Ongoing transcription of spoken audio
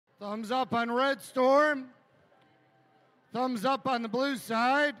Thumbs up on Red Storm. Thumbs up on the blue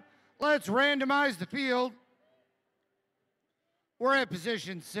side. Let's randomize the field. We're at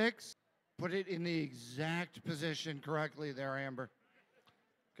position 6. Put it in the exact position correctly there, Amber.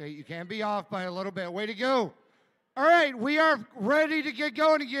 Okay, you can't be off by a little bit. Way to go. All right, we are ready to get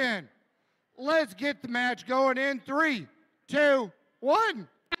going again. Let's get the match going in 3, 2, 1.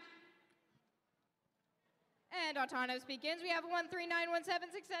 And autonomous begins. We have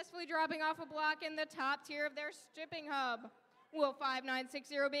 13917 successfully dropping off a block in the top tier of their shipping hub. Will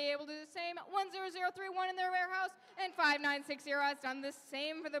 5960 be able to do the same? 10031 in their warehouse, and 5960 has done the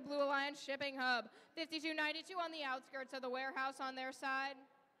same for the Blue Alliance shipping hub. 5292 on the outskirts of the warehouse on their side.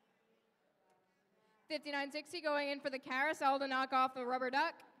 5960 going in for the carousel to knock off the rubber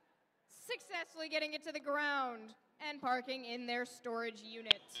duck, successfully getting it to the ground and parking in their storage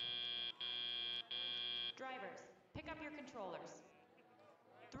unit. Drivers, pick up your controllers.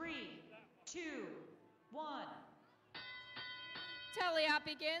 3, 2, 1. Teleop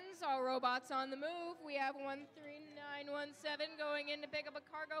begins, all robots on the move. We have 13917 going in to pick up a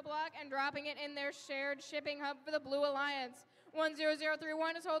cargo block and dropping it in their shared shipping hub for the Blue Alliance.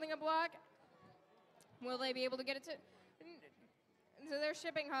 10031 is holding a block. Will they be able to get it to their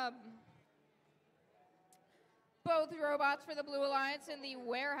shipping hub? Both robots for the Blue Alliance in the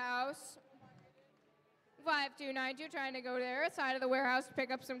warehouse. 5292 trying to go to their side of the warehouse to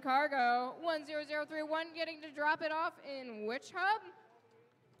pick up some cargo. 10031 getting to drop it off in which hub?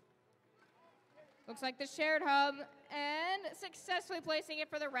 Looks like the shared hub, and successfully placing it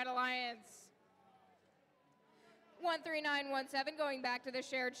for the Red Alliance. 13917 going back to the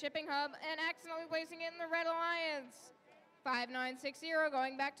shared shipping hub and accidentally placing it in the Red Alliance. 5960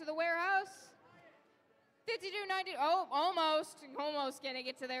 going back to the warehouse. 5290, oh, almost getting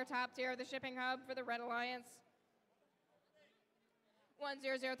it to their top tier of the shipping hub for the Red Alliance.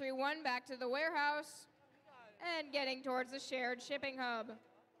 10031 back to the warehouse and getting towards the shared shipping hub.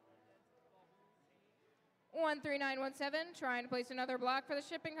 13917 trying to place another block for the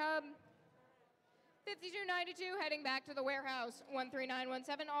shipping hub. 5292 heading back to the warehouse.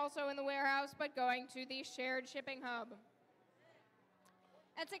 13917 also in the warehouse but going to the shared shipping hub.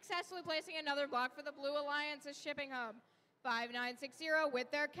 And successfully placing another block for the Blue Alliance's shipping hub. 5960 with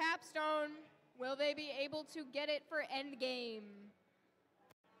their capstone. Will they be able to get it for endgame?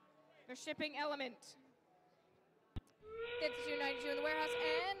 Their shipping element. 5292 in the warehouse,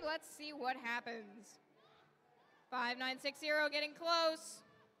 and let's see what happens. 5960 getting close.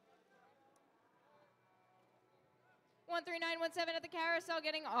 13917 at the carousel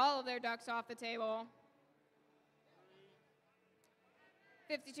getting all of their ducks off the table.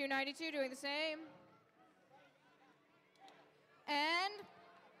 5292 doing the same. And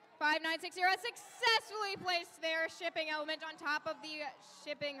 5960 has successfully placed their shipping element on top of the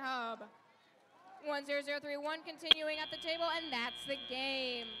shipping hub. 10031 continuing at the table, and that's the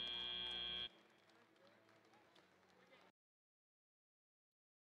game.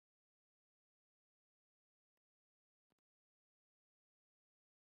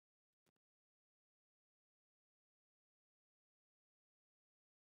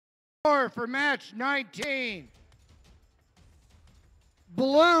 For match 19.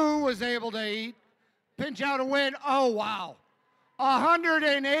 Blue was able to eat, pinch out a win. Oh, wow.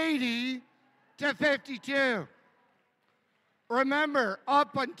 180 to 52. Remember,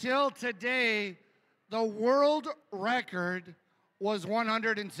 up until today, the world record was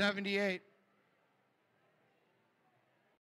 178.